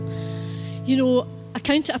You know, I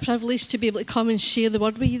count it a privilege to be able to come and share the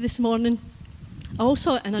word with you this morning.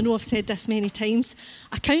 Also, and I know I've said this many times,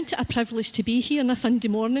 I count it a privilege to be here on a Sunday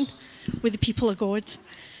morning with the people of God.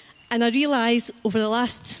 And I realise over the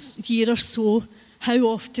last year or so how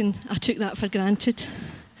often I took that for granted.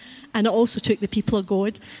 And I also took the people of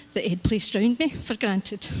God that had placed around me for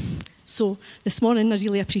granted. So this morning I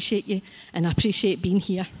really appreciate you and I appreciate being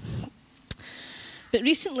here. But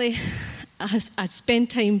recently I spent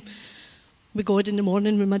time with God in the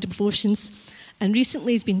morning with my devotions, and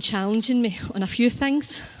recently he's been challenging me on a few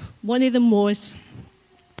things. One of them was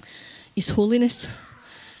his holiness.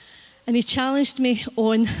 And he challenged me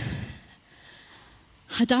on,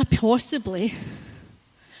 had I possibly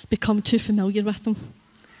become too familiar with him?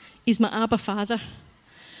 He's my Abba Father.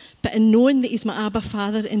 But in knowing that he's my Abba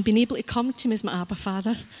Father and being able to come to him as my Abba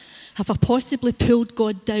Father, have I possibly pulled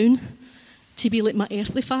God down to be like my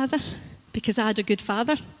earthly father? Because I had a good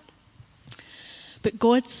father. But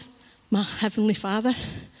God's my heavenly Father,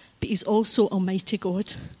 but he's also Almighty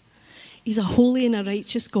God. He's a holy and a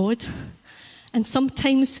righteous God. And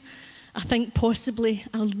sometimes I think possibly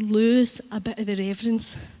I'll lose a bit of the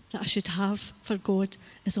reverence that I should have for God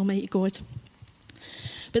as Almighty God.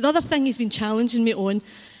 But the other thing he's been challenging me on,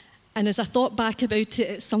 and as I thought back about it,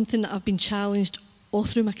 it's something that I've been challenged all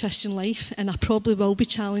through my Christian life, and I probably will be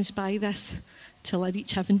challenged by this till I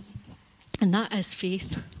reach heaven, and that is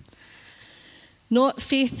faith. Not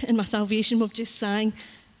faith in my salvation. We've just sang,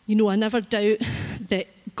 you know, I never doubt that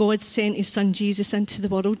God sent his son Jesus into the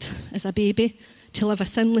world as a baby to live a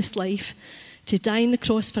sinless life, to die on the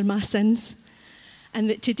cross for my sins, and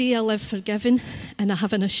that today I live forgiven and I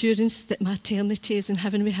have an assurance that my eternity is in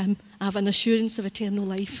heaven with him. I have an assurance of eternal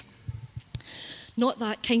life. Not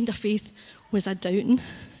that kind of faith was a doubting,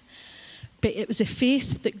 but it was a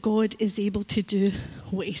faith that God is able to do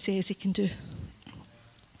what he says he can do.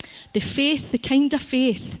 The faith, the kind of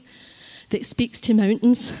faith that speaks to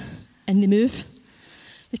mountains and they move.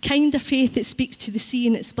 The kind of faith that speaks to the sea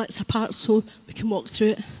and it splits apart so we can walk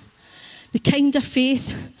through it. The kind of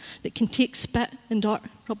faith that can take spit and dirt,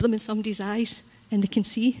 rub them in somebody's eyes and they can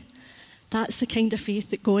see. That's the kind of faith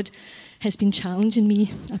that God has been challenging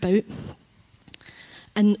me about.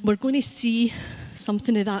 And we're going to see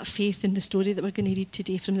something of that faith in the story that we're going to read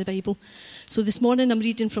today from the Bible. So this morning I'm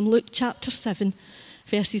reading from Luke chapter 7,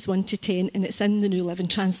 verses 1 to 10, and it's in the New Living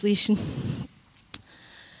Translation.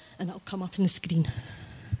 And it'll come up on the screen.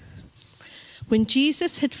 When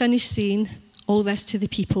Jesus had finished saying all this to the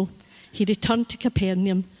people, he returned to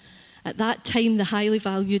Capernaum. At that time, the highly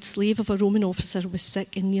valued slave of a Roman officer was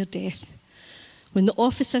sick and near death. When the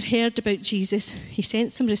officer heard about Jesus, he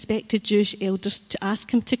sent some respected Jewish elders to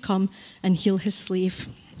ask him to come and heal his slave.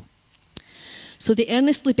 So they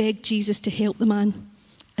earnestly begged Jesus to help the man.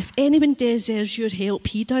 If anyone deserves your help,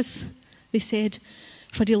 he does, they said,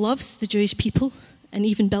 for he loves the Jewish people and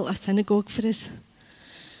even built a synagogue for us.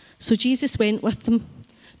 So Jesus went with them,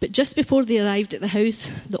 but just before they arrived at the house,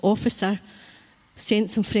 the officer sent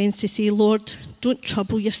some friends to say, Lord, don't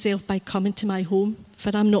trouble yourself by coming to my home,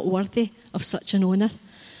 for I'm not worthy of such an honour.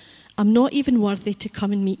 I'm not even worthy to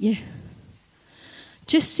come and meet you.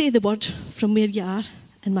 Just say the word from where you are,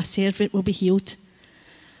 and my servant will be healed.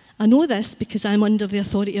 I know this because I'm under the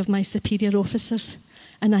authority of my superior officers,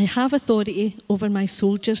 and I have authority over my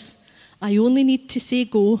soldiers. I only need to say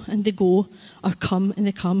go, and they go, or come, and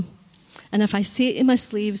they come. And if I say to my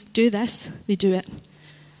slaves, do this, they do it.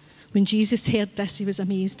 When Jesus heard this, he was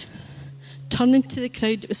amazed. Turning to the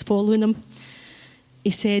crowd that was following him,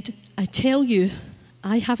 he said, I tell you,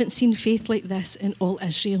 I haven't seen faith like this in all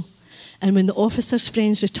Israel. And when the officer's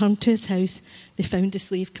friends returned to his house, they found the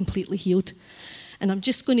slave completely healed. And I'm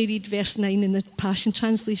just going to read verse 9 in the Passion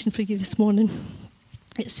Translation for you this morning.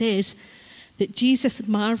 It says that Jesus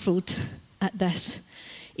marvelled at this.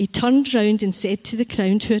 He turned round and said to the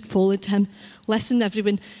crowd who had followed him, listen,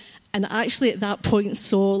 everyone. And actually at that point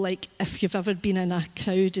saw, like, if you've ever been in a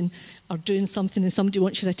crowd and are doing something and somebody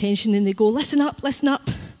wants your attention and they go, listen up, listen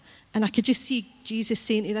up. And I could just see Jesus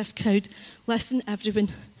saying to this crowd, listen, everyone.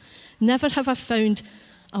 Never have I found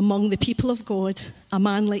among the people of God a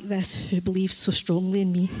man like this who believes so strongly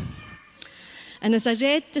in me. And as I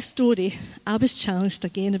read the story, I was challenged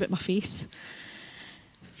again about my faith.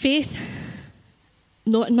 Faith,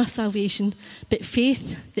 not in my salvation, but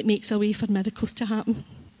faith that makes a way for miracles to happen.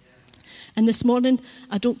 And this morning,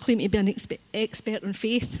 I don't claim to be an expert on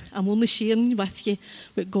faith. I'm only sharing with you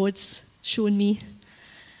what God's shown me.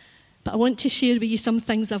 But I want to share with you some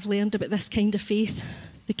things I've learned about this kind of faith.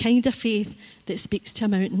 The kind of faith that speaks to a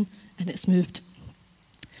mountain and it's moved.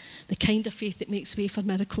 The kind of faith that makes way for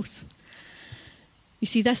miracles. You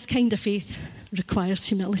see, this kind of faith requires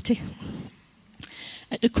humility.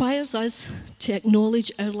 It requires us to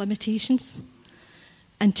acknowledge our limitations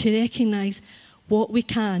and to recognise what we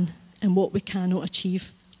can and what we cannot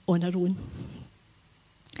achieve on our own.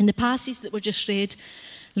 In the passage that we just read,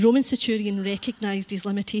 the Roman centurion recognised his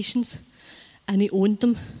limitations and he owned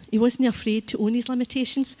them. He wasn't afraid to own his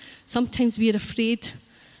limitations. Sometimes we're afraid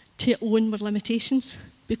to own our limitations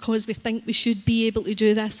because we think we should be able to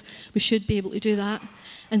do this, we should be able to do that.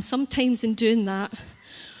 And sometimes in doing that,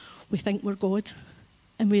 we think we're God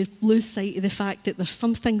and we lose sight of the fact that there's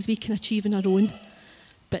some things we can achieve on our own,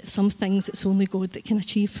 but some things it's only God that can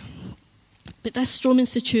achieve. But this Roman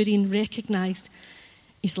centurion recognised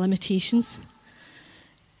his limitations.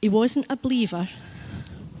 He wasn't a believer,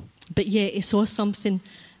 but yet he saw something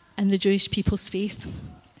in the Jewish people's faith.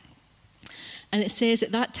 And it says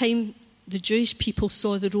at that time, the Jewish people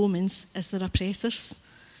saw the Romans as their oppressors.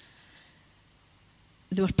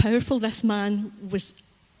 They were powerful. This man was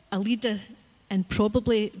a leader in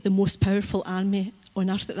probably the most powerful army on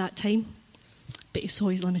earth at that time, but he saw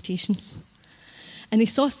his limitations. And he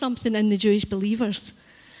saw something in the Jewish believers,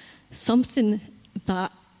 something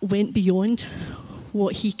that went beyond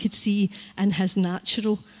what he could see in his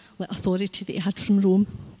natural authority that he had from Rome.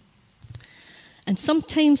 And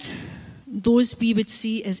sometimes those we would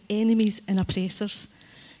see as enemies and oppressors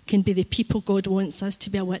can be the people God wants us to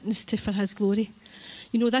be a witness to for his glory.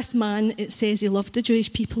 You know, this man, it says he loved the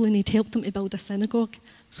Jewish people and he'd helped them to build a synagogue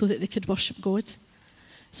so that they could worship God.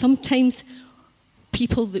 Sometimes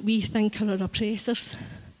people that we think are our oppressors,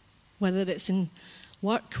 whether it's in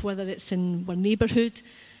work, whether it's in our neighbourhood,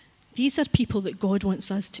 these are people that God wants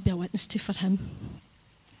us to be a witness to for him.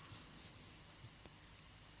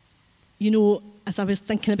 You know, as I was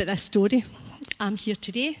thinking about this story, I'm here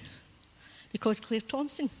today because Claire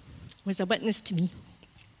Thompson was a witness to me.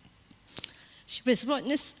 She was a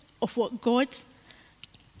witness of what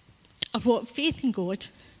faith in God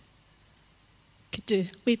could do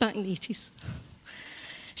way back in the 80s.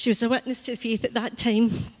 She was a witness to faith at that time.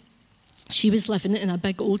 She was living in a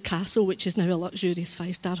big old castle, which is now a luxurious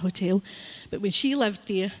 5-star hotel. But when she lived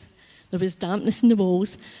there was dampness in the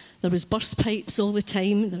walls, there was burst pipes all the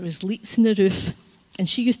time, there was leaks in the roof. And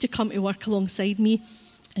she used to come to work alongside me,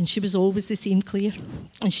 and she was always the same Claire.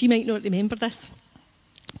 And she might not remember this,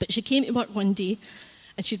 but she came to work one day,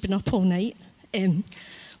 and she'd been up all night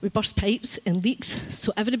with burst pipes and leaks,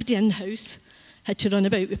 so everybody in the house had to run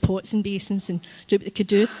about with pots and basins and do what they could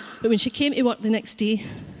do. But when she came to work the next day,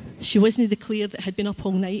 she wasn't the Claire that had been up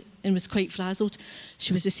all night and was quite frazzled.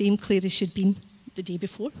 She was the same Claire as she'd been the day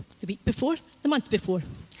before, the week before, the month before.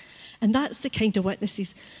 And that's the kind of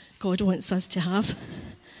witnesses God wants us to have.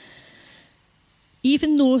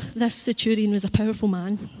 Even though this centurion was a powerful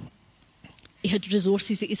man, he had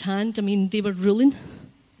resources at his hand. I mean, they were ruling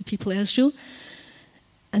the people of Israel,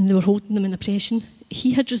 and they were holding them in oppression.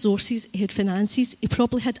 He had resources, he had finances, he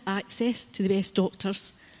probably had access to the best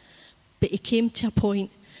doctors, but he came to a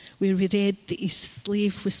point where we read that his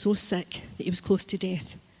slave was so sick that he was close to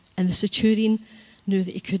death, and the centurion knew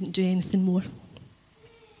that he couldn't do anything more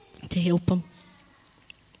to help him.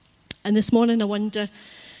 And this morning I wonder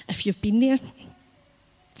if you've been there.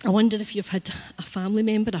 I wonder if you've had a family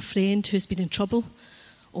member, a friend who's been in trouble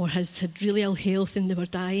or has had really ill health and they were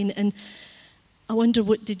dying, and I wonder,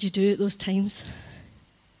 what did you do at those times?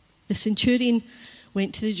 The centurion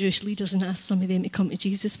went to the Jewish leaders and asked some of them to come to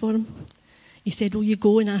Jesus for him. He said, will you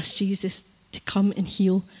go and ask Jesus to come and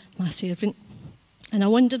heal my servant? And I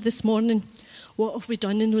wonder this morning, what have we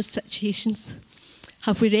done in those situations?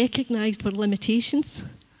 Have we recognised our limitations?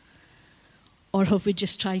 Or have we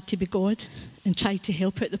just tried to be God and tried to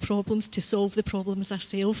help out the problems, to solve the problems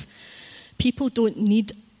ourselves? People don't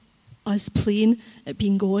need us playing at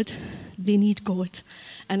being God. They need God.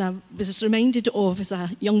 And I was reminded of, as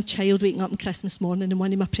a young child waking up on Christmas morning, and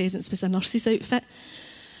one of my presents was a nurse's outfit.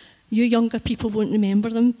 You younger people won't remember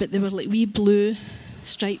them, but they were like wee blue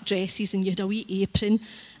striped dresses, and you had a wee apron,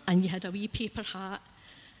 and you had a wee paper hat,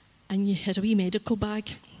 and you had a wee medical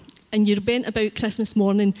bag. And you went about Christmas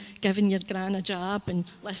morning giving your gran a jab and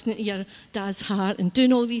listening to your dad's heart and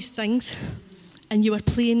doing all these things. And you were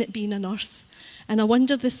playing at being a nurse. And I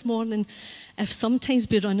wonder this morning if sometimes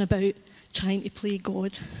we run about trying to play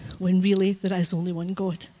God when really there is only one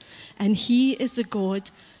God. And he is the God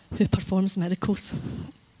who performs miracles.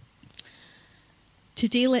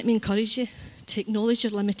 Today, let me encourage you to acknowledge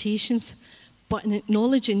your limitations, but in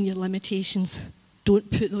acknowledging your limitations, don't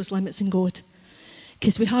put those limits in God.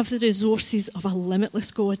 Because we have the resources of a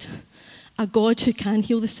limitless God, a God who can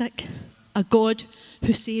heal the sick, a God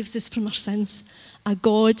who saves us from our sins, a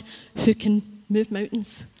God who can move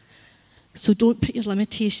mountains. So don't put your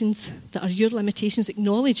limitations that are your limitations,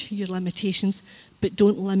 acknowledge your limitations, but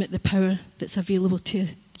don't limit the power that's available to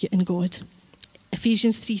you in God.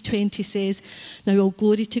 Ephesians 3:20 says, "Now all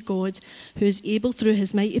glory to God, who is able through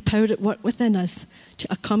his mighty power at work within us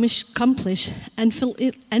to accomplish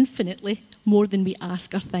infinitely more than we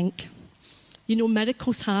ask or think." You know,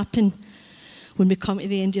 miracles happen when we come to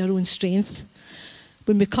the end of our own strength,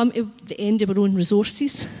 when we come to the end of our own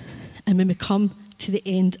resources, and when we come to the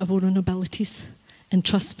end of our own abilities and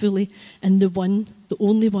trust fully in the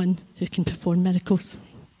only one who can perform miracles.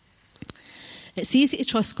 It's easy to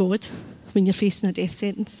trust God when you're facing a death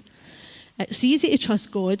sentence. It's easy to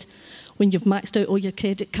trust God when you've maxed out all your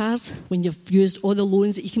credit cards, when you've used all the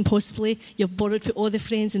loans that you can possibly, you've borrowed from all the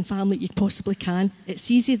friends and family that you possibly can. It's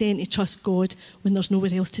easy then to trust God when there's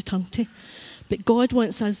nowhere else to turn to. But God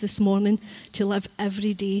wants us this morning to live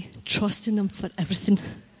every day trusting him for everything.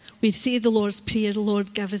 We say the Lord's Prayer,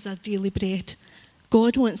 "Lord, give us our daily bread."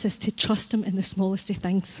 God wants us to trust him in the smallest of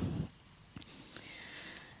things.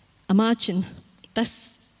 Imagine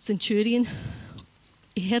this centurion,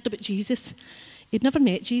 he heard about Jesus. He'd never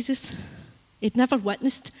met Jesus. He'd never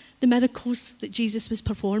witnessed the miracles that Jesus was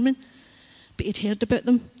performing, but he'd heard about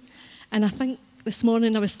them. And I think this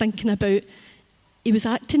morning I was thinking about, he was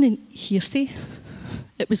acting in hearsay.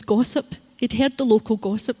 It was gossip. He'd heard the local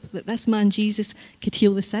gossip that this man Jesus could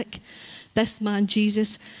heal the sick. This man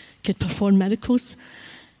Jesus could perform miracles.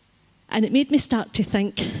 And it made me start to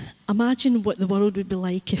think, imagine what the world would be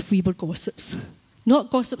like if we were gossips.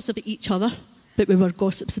 Not gossips about each other, but we were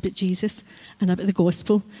gossips about Jesus and about the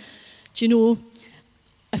gospel. Do you know,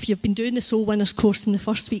 if you've been doing the Soul Winners course in the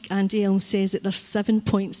first week, Andy Elm says that there's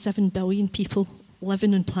 7.7 billion people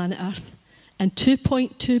living on planet Earth, and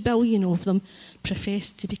 2.2 billion of them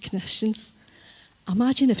profess to be Christians.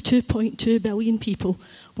 Imagine if 2.2 billion people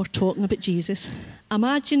were talking about Jesus.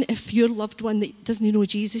 Imagine if your loved one that doesn't know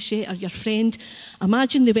Jesus yet, or your friend,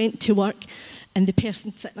 imagine they went to work and the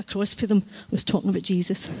person sitting across from them was talking about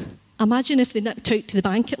Jesus. Imagine if they nipped out to the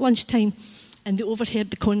bank at lunchtime and they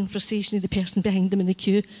overheard the conversation of the person behind them in the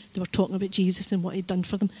queue. They were talking about Jesus and what he'd done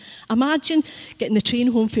for them. Imagine getting the train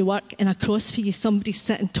home from work and across for you somebody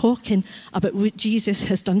sitting talking about what Jesus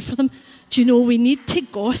has done for them. Do you know, we need to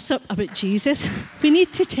gossip about Jesus. We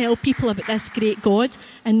need to tell people about this great God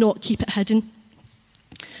and not keep it hidden.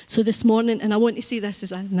 So this morning, and I want to say this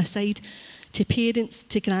as an aside, to parents,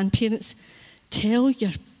 to grandparents, tell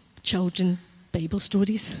your children Bible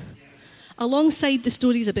stories. Alongside the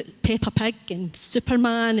stories about Peppa Pig and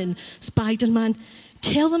Superman and Spider-Man,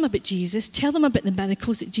 tell them about Jesus. Tell them about the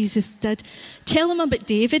miracles that Jesus did. Tell them about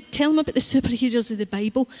David. Tell them about the superheroes of the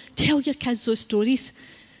Bible. Tell your kids those stories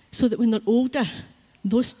so that when they're older,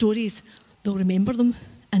 those stories, they'll remember them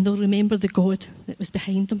and they'll remember the God that was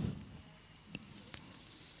behind them.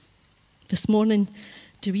 This morning,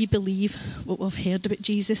 do we believe what we've heard about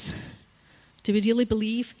Jesus? Do we really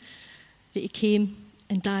believe that he came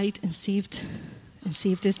and died and saved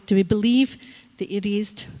us? Do we believe that he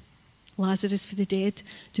raised Lazarus from the dead?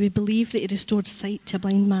 Do we believe that he restored sight to a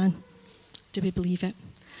blind man? Do we believe it?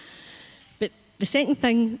 But the second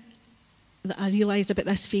thing that I realised about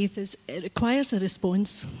this faith is it requires a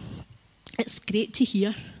response. It's great to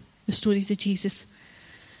hear the stories of Jesus.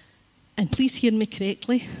 And please hear me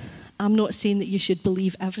correctly. I'm not saying that you should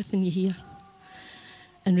believe everything you hear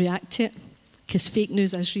and react to it, because fake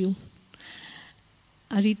news is real.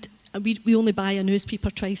 We only buy a newspaper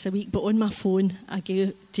twice a week, but on my phone I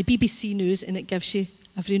go to BBC News and it gives you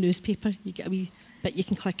every newspaper. You get a wee bit you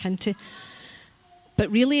can click into.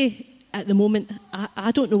 But really, at the moment,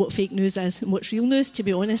 I don't know what fake news is and what's real news, to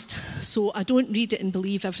be honest. So I don't read it and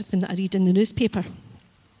believe everything that I read in the newspaper.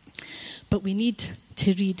 But we need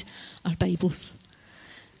to read our Bibles.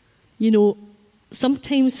 You know,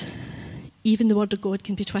 sometimes even the Word of God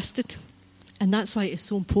can be twisted. And that's why it's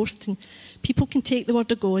so important. People can take the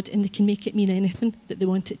Word of God and they can make it mean anything that they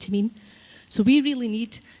want it to mean. So we really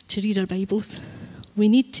need to read our Bibles. We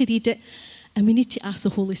need to read it, and we need to ask the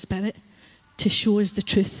Holy Spirit to show us the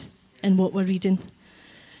truth in what we're reading.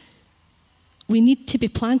 We need to be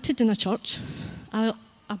planted in a church. I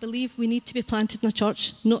believe we need to be planted in a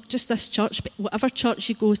church, not just this church, but whatever church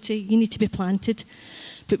you go to, you need to be planted.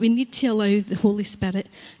 But we need to allow the Holy Spirit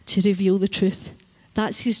to reveal the truth.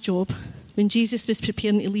 That's his job. When Jesus was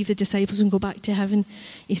preparing to leave the disciples and go back to heaven,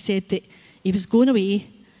 he said that he was going away,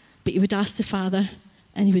 but he would ask the Father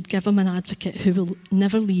and he would give him an advocate who will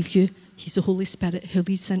never leave you. He's the Holy Spirit who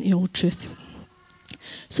leads into all truth.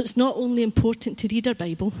 So it's not only important to read our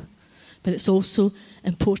Bible, but it's also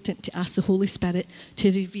important to ask the Holy Spirit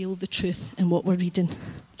to reveal the truth in what we're reading.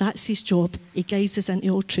 That's his job. He guides us into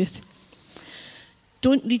all truth.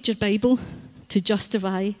 Don't read your Bible to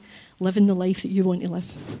justify living the life that you want to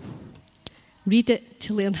live. Read it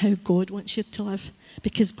to learn how God wants you to live,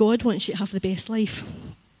 because God wants you to have the best life.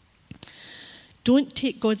 Don't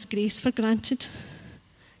take God's grace for granted.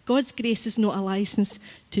 God's grace is not a license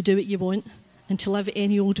to do what you want and to live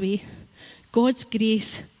any old way. God's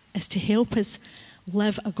grace is to help us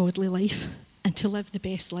live a godly life and to live the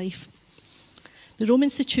best life. The Roman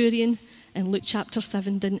centurion in Luke chapter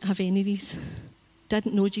 7 didn't have any of these.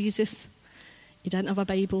 Didn't know Jesus. He didn't have a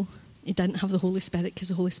Bible. He didn't have the Holy Spirit, because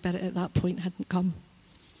the Holy Spirit at that point hadn't come.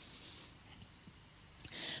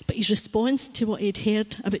 But his response to what he'd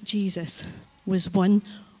heard about Jesus was one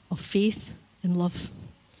of faith and love.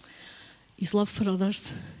 His love for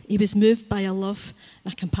others. He was moved by a love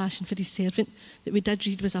and a compassion for his servant that we did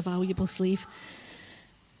read was a valuable slave.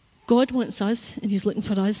 God wants us, and he's looking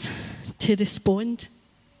for us, to respond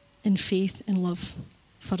in faith and love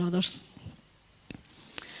for others.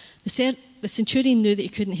 The centurion knew that he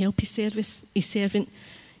couldn't help his servant.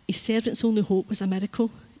 His servant's only hope was a miracle,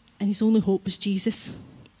 and his only hope was Jesus.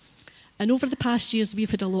 And over the past years, we've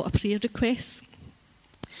had a lot of prayer requests,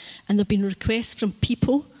 and there have been requests from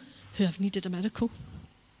people who have needed a miracle.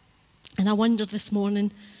 And I wonder this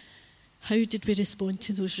morning, how did we respond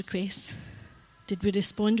to those requests? Did we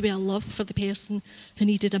respond with a love for the person who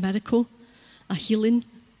needed a miracle, a healing,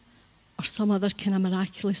 or some other kind of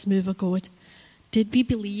miraculous move of God? Did we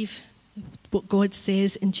believe what God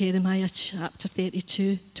says in Jeremiah chapter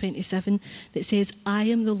 32:27, that says, I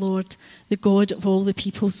am the Lord, the God of all the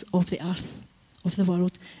peoples of the earth, of the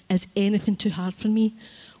world. Is anything too hard for me?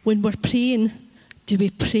 When we're praying, do we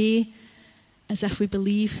pray as if we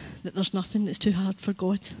believe that there's nothing that's too hard for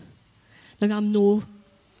God? Now,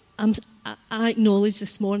 I acknowledge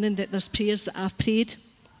this morning that there's prayers that I've prayed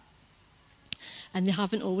and they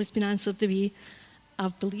haven't always been answered the way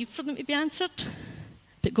I've believed for them to be answered,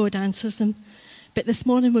 but God answers them. But this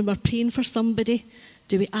morning, when we're praying for somebody,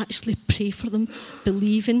 do we actually pray for them,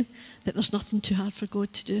 believing that there's nothing too hard for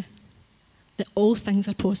God to do, that all things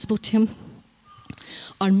are possible to him?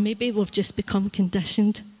 Or maybe we've just become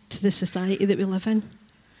conditioned to the society that we live in.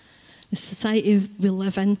 The society we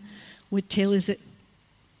live in would tell us that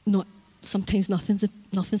sometimes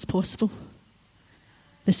nothing's possible.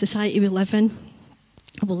 The society we live in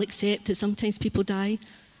will accept that sometimes people die,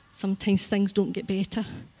 sometimes things don't get better.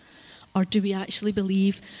 Or do we actually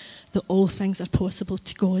believe that all things are possible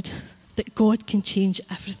to God? That God can change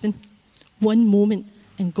everything? One moment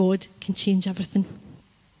and God can change everything.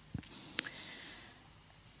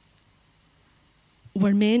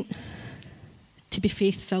 We're meant to be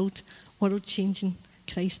faith-filled, world-changing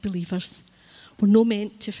Christ believers. We're not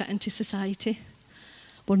meant to fit into society.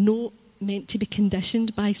 We're not meant to be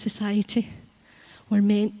conditioned by society. We're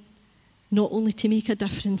meant not only to make a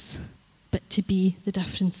difference, but to be the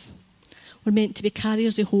difference. We're meant to be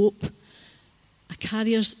carriers of hope,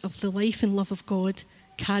 carriers of the life and love of God,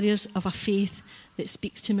 carriers of a faith that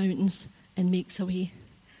speaks to mountains and makes a way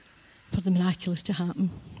for the miraculous to happen.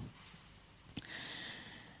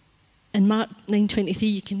 In Mark 9:23,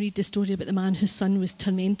 you can read the story about the man whose son was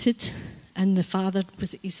tormented, and the father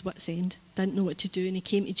was at his wit's end, didn't know what to do, and he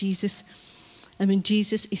came to Jesus. And when he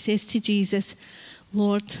says to Jesus,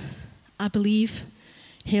 Lord, I believe,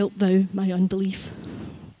 help thou my unbelief.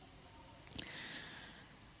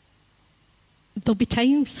 There'll be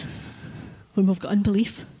times when we've got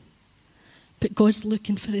unbelief, but God's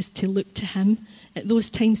looking for us to look to him, at those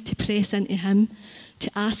times to press into him, to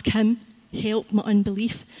ask him, help my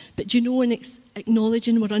unbelief. But do you know, in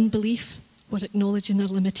acknowledging our unbelief, we're acknowledging our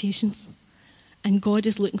limitations. And God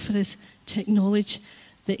is looking for us to acknowledge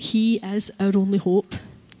that he is our only hope.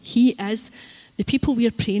 He is the people we're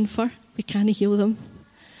praying for, we can't heal them.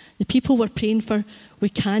 The people we're praying for, we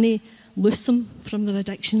can't loose them from their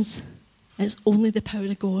addictions. It's only the power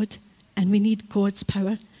of God, and we need God's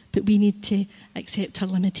power, but we need to accept our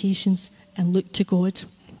limitations and look to God.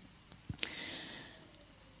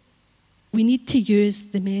 We need to use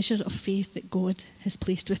the measure of faith that God has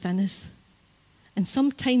placed within us. And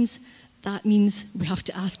sometimes that means we have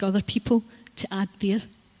to ask other people to add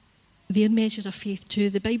their measure of faith too.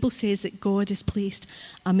 The Bible says that God has placed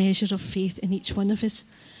a measure of faith in each one of us,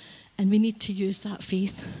 and we need to use that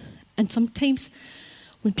faith. And sometimes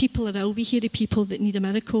when people are ill, we hear of people that need a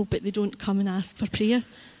miracle, but they don't come and ask for prayer.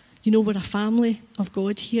 You know, we're a family of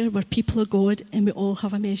God here. We're people of God, and we all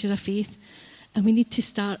have a measure of faith. And we need to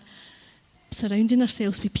start surrounding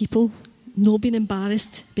ourselves with people, not being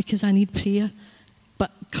embarrassed because I need prayer,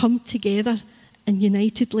 but come together and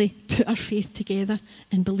unitedly put our faith together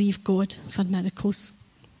and believe God for miracles.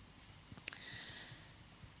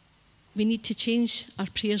 We need to change our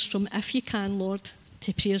prayers from, if you can, Lord,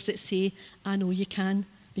 to prayers that say, I know you can,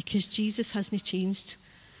 because Jesus hasn't changed.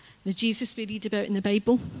 The Jesus we read about in the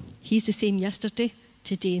Bible, he's the same yesterday,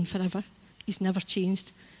 today and forever. He's never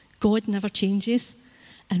changed. God never changes,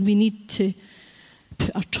 and we need to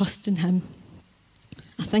put our trust in him.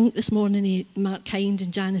 I think this morning Mark Kind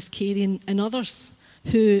and Janice Carey and others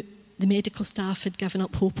who the medical staff had given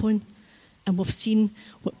up hope on, and we've seen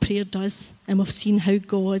what prayer does, and we've seen how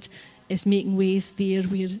God is making ways there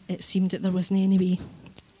where it seemed that there wasn't any way.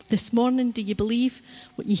 This morning, do you believe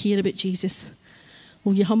what you hear about Jesus?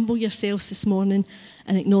 Will you humble yourselves this morning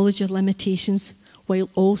and acknowledge your limitations while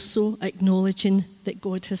also acknowledging that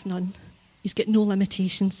God has none? He's got no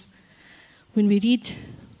limitations. When we read,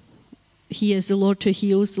 he is the Lord who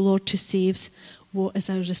heals, the Lord who saves, what is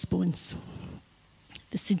our response?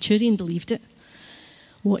 The centurion believed it,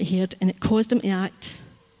 what he heard, and it caused him to act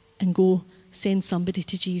and go send somebody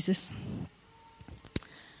to Jesus.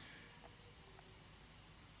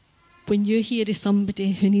 When you hear of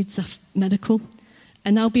somebody who needs a miracle,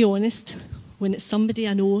 and I'll be honest, when it's somebody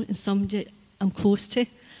I know and somebody I'm close to,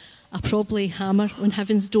 I probably hammer on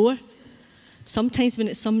heaven's door. Sometimes when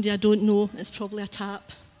it's somebody I don't know, it's probably a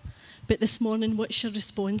tap. But this morning, what's your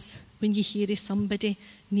response when you hear of somebody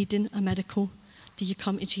needing a miracle? Do you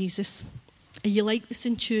come to Jesus? Are you like the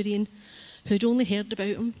centurion who'd only heard about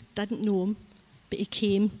him, didn't know him, but he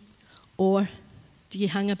came? Or do you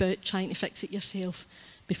hang about trying to fix it yourself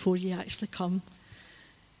before you actually come?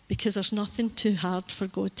 Because there's nothing too hard for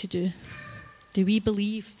God to do. Do we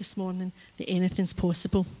believe this morning that anything's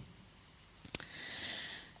possible?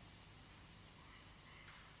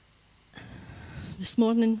 This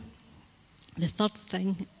morning, the third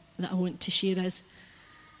thing that I want to share is,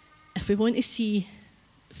 if we want to see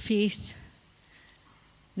faith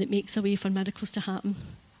that makes a way for miracles to happen,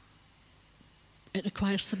 it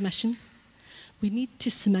requires submission. We need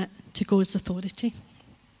to submit to God's authority.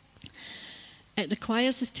 It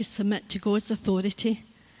requires us to submit to God's authority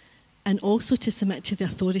and also to submit to the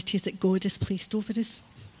authorities that God has placed over us.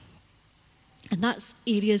 And that's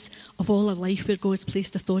areas of all our life where God's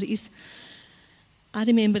placed authorities. I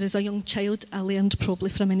remember as a young child, I learned probably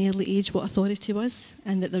from an early age what authority was,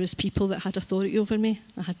 and that there was people that had authority over me.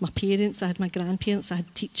 I had my parents, I had my grandparents, I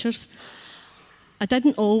had teachers. I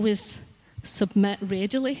didn't always submit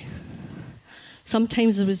readily.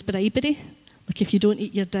 Sometimes there was bribery, like if you don't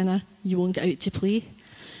eat your dinner, you won't get out to play.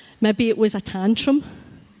 Maybe it was a tantrum,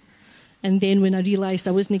 and then when I realised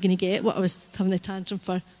I wasn't going to get what I was having a tantrum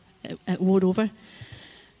for, it wore over.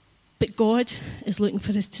 But God is looking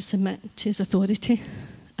for us to submit to his authority.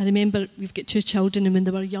 I remember we've got 2 children, and when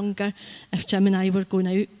they were younger, if Jim and I were going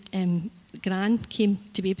out, Gran came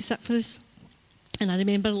to babysit for us. And I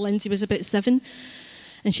remember Lindsay was about 7,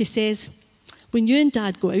 and she says, when you and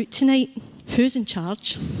Dad go out tonight, who's in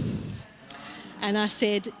charge? And I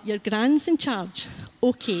said, your Gran's in charge.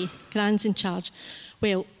 Okay, Gran's in charge.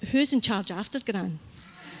 Well, who's in charge after Gran?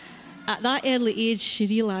 At that early age, she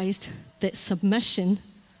realised that submission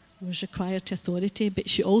was required to authority, but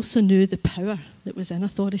she also knew the power that was in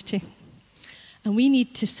authority. And we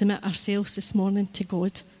need to submit ourselves this morning to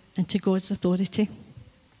God and to God's authority.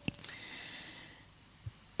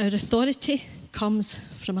 Our authority comes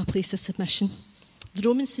from a place of submission. The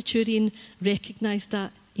Roman centurion recognised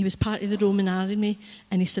that. He was part of the Roman army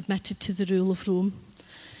and he submitted to the rule of Rome.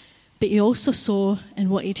 But he also saw in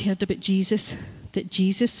what he'd heard about Jesus that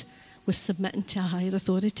Jesus was submitting to a higher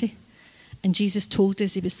authority. And Jesus told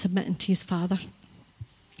us he was submitting to his Father.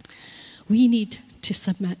 We need to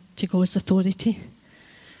submit to God's authority.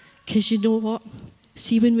 Because you know what?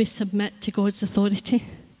 See, when we submit to God's authority,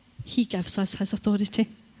 he gives us his authority.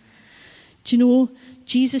 Do you know,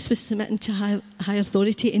 Jesus was submitting to high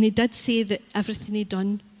authority, and he did say that everything he'd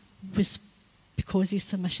done was because of his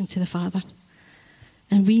submission to the Father.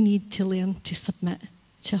 And we need to learn to submit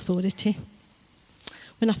to authority.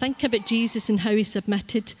 When I think about Jesus and how he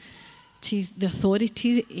submitted to the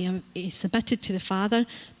authority, he submitted to the Father,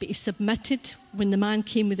 but he submitted when the man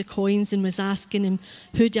came with the coins and was asking him,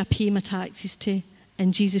 who do I pay my taxes to?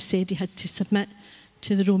 And Jesus said he had to submit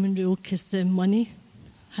to the Roman rule because the money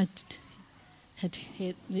had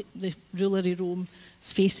the ruler of Rome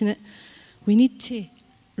was facing it. We need to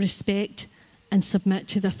respect and submit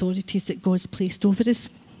to the authorities that God's placed over us.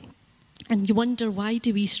 And you wonder, why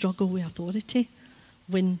do we struggle with authority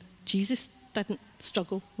when Jesus didn't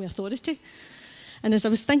struggle with authority? And as I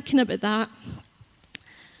was thinking about that,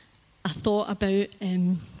 I thought about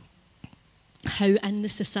how in the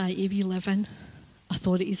society we live in,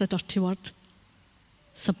 authority is a dirty word.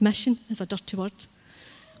 Submission is a dirty word.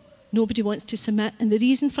 Nobody wants to submit, and the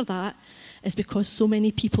reason for that is because so many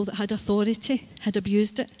people that had authority had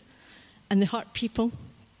abused it. and they hurt people.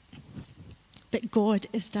 But God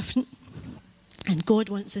is different. And God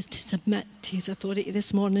wants us to submit to his authority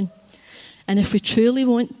this morning. And if we truly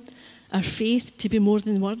want our faith to be more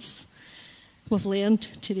than words we've learned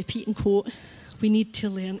to repeat and quote, we need to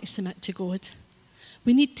learn to submit to God.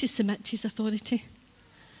 We need to submit to his authority.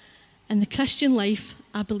 In the Christian life,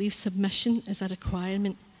 I believe submission is a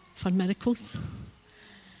requirement for miracles.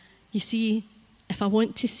 You see, if I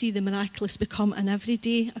want to see the miraculous become an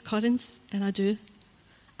everyday occurrence, and I do,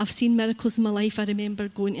 I've seen miracles in my life. I remember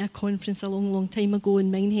going to a conference a long, long time ago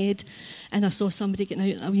in Minehead, and I saw somebody getting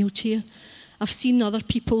out in a wheelchair. I've seen other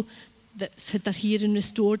people that had their hearing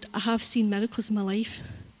restored. I have seen miracles in my life,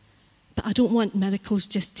 but I don't want miracles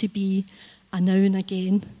just to be a now and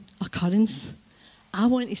again occurrence. I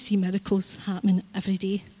want to see miracles happening every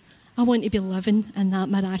day. I want to be living in that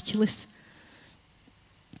miraculous.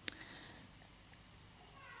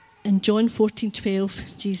 In John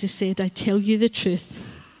 14:12, Jesus said, I tell you the truth.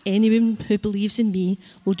 Anyone who believes in me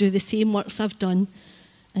will do the same works I've done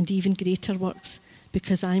and even greater works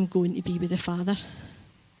because I'm going to be with the Father.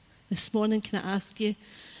 This morning, can I ask you,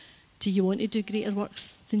 do you want to do greater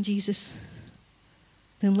works than Jesus?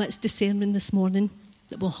 Then let's discern this morning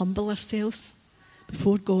that we'll humble ourselves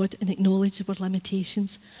before God and acknowledge our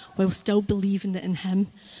limitations while still believing that in him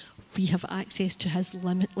we have access to his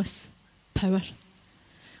limitless power.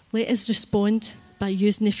 Let us respond by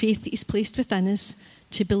using the faith that he's placed within us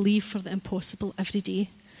to believe for the impossible every day.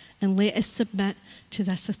 And let us submit to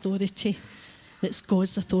this authority that's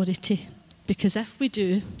God's authority. Because if we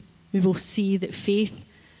do, we will see that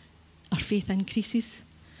our faith increases.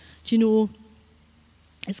 Do you know,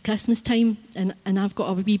 it's Christmas time and I've got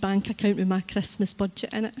a wee bank account with my Christmas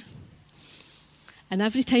budget in it. And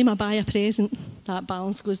every time I buy a present, that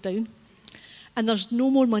balance goes down. And there's no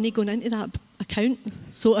more money going into that account.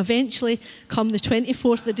 So eventually, come the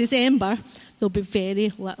 24th of December, there'll be very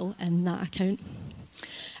little in that account.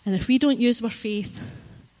 And if we don't use our faith,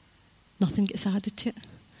 nothing gets added to it.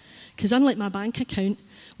 Because unlike my bank account,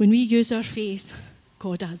 when we use our faith,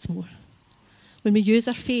 God adds more. When we use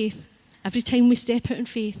our faith, every time we step out in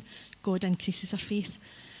faith, God increases our faith.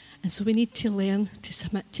 And so we need to learn to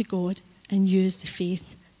submit to God and use the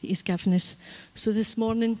faith that he's given us. So this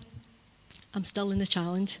morning, I'm still in the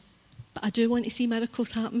challenge, but I do want to see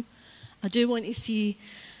miracles happen. I do want to see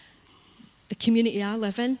the community I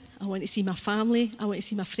live in. I want to see my family. I want to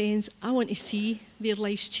see my friends. I want to see their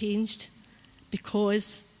lives changed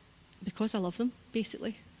because I love them,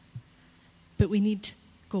 basically. But we need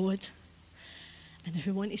God. And if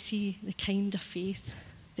we want to see the kind of faith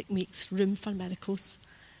that makes room for miracles,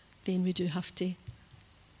 then we do have to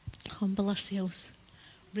humble ourselves.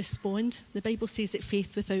 Respond. The Bible says that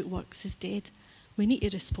faith without works is dead. We need to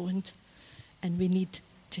respond and we need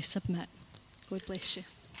to submit. God bless you.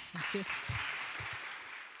 Thank you.